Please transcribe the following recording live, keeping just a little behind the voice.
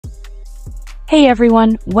Hey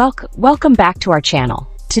everyone, welcome back to our channel.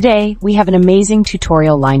 Today, we have an amazing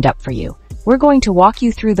tutorial lined up for you. We're going to walk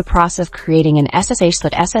you through the process of creating an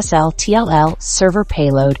SSH/SSL TLS server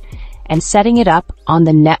payload and setting it up on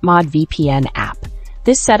the Netmod VPN app.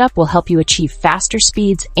 This setup will help you achieve faster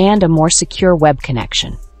speeds and a more secure web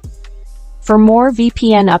connection. For more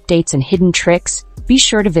VPN updates and hidden tricks, be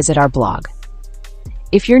sure to visit our blog.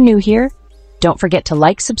 If you're new here, don't forget to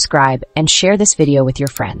like, subscribe, and share this video with your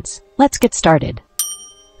friends. Let's get started.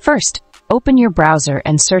 First, open your browser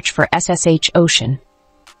and search for SSH Ocean.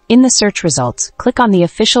 In the search results, click on the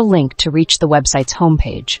official link to reach the website's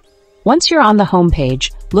homepage. Once you're on the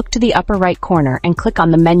homepage, look to the upper right corner and click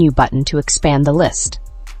on the menu button to expand the list.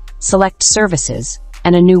 Select Services,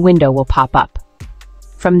 and a new window will pop up.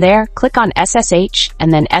 From there, click on SSH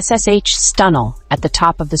and then SSH Stunnel at the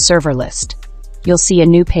top of the server list. You'll see a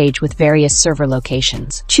new page with various server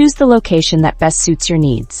locations. Choose the location that best suits your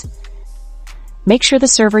needs. Make sure the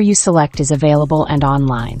server you select is available and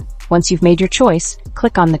online. Once you've made your choice,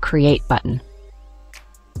 click on the Create button.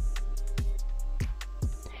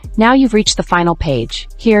 Now you've reached the final page.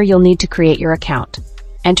 Here you'll need to create your account.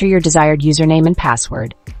 Enter your desired username and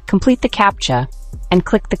password, complete the CAPTCHA, and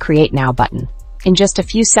click the Create Now button. In just a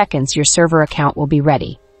few seconds, your server account will be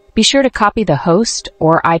ready. Be sure to copy the host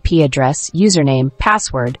or IP address, username,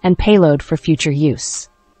 password, and payload for future use.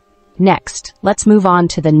 Next, let's move on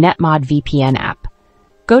to the Netmod VPN app.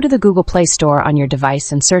 Go to the Google Play Store on your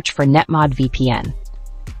device and search for Netmod VPN.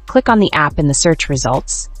 Click on the app in the search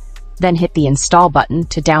results, then hit the Install button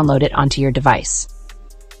to download it onto your device.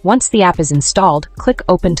 Once the app is installed, click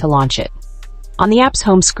Open to launch it. On the app's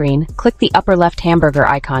home screen, click the upper left hamburger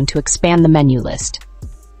icon to expand the menu list.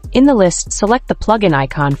 In the list, select the plugin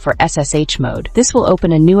icon for SSH mode. This will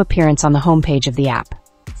open a new appearance on the homepage of the app.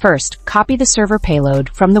 First, copy the server payload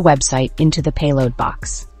from the website into the payload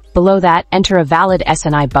box. Below that, enter a valid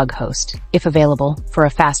SNI bug host, if available, for a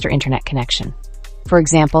faster internet connection. For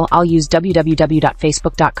example, I'll use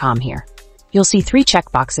www.facebook.com here. You'll see 3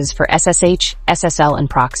 checkboxes for SSH, SSL, and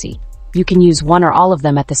proxy. You can use one or all of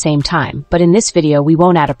them at the same time, but in this video we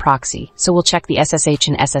won't add a proxy, so we'll check the SSH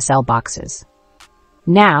and SSL boxes.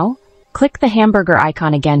 Now, click the hamburger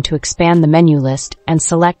icon again to expand the menu list and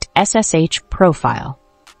select SSH Profile.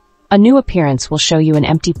 A new appearance will show you an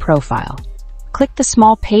empty profile. Click the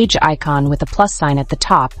small page icon with a plus sign at the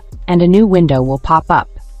top, and a new window will pop up.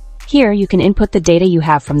 Here you can input the data you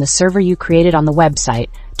have from the server you created on the website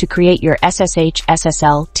to create your SSH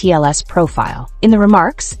SSL TLS profile. In the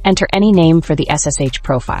remarks, enter any name for the SSH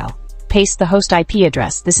profile. Paste the host IP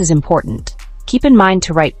address. This is important. Keep in mind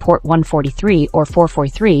to write port 143 or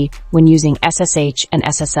 443 when using SSH and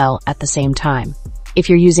SSL at the same time. If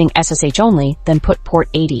you're using SSH only, then put port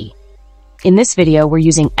 80. In this video, we're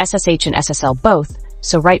using SSH and SSL both,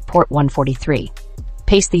 so write port 143.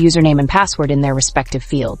 Paste the username and password in their respective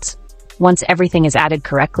fields. Once everything is added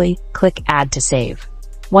correctly, click Add to save.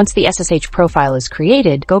 Once the SSH profile is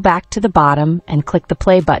created, go back to the bottom and click the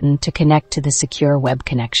play button to connect to the secure web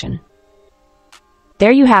connection.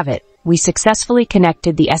 There you have it. We successfully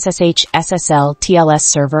connected the SSH SSL TLS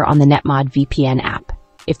server on the Netmod VPN app.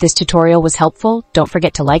 If this tutorial was helpful, don't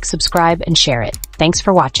forget to like, subscribe, and share it. Thanks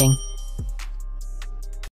for watching.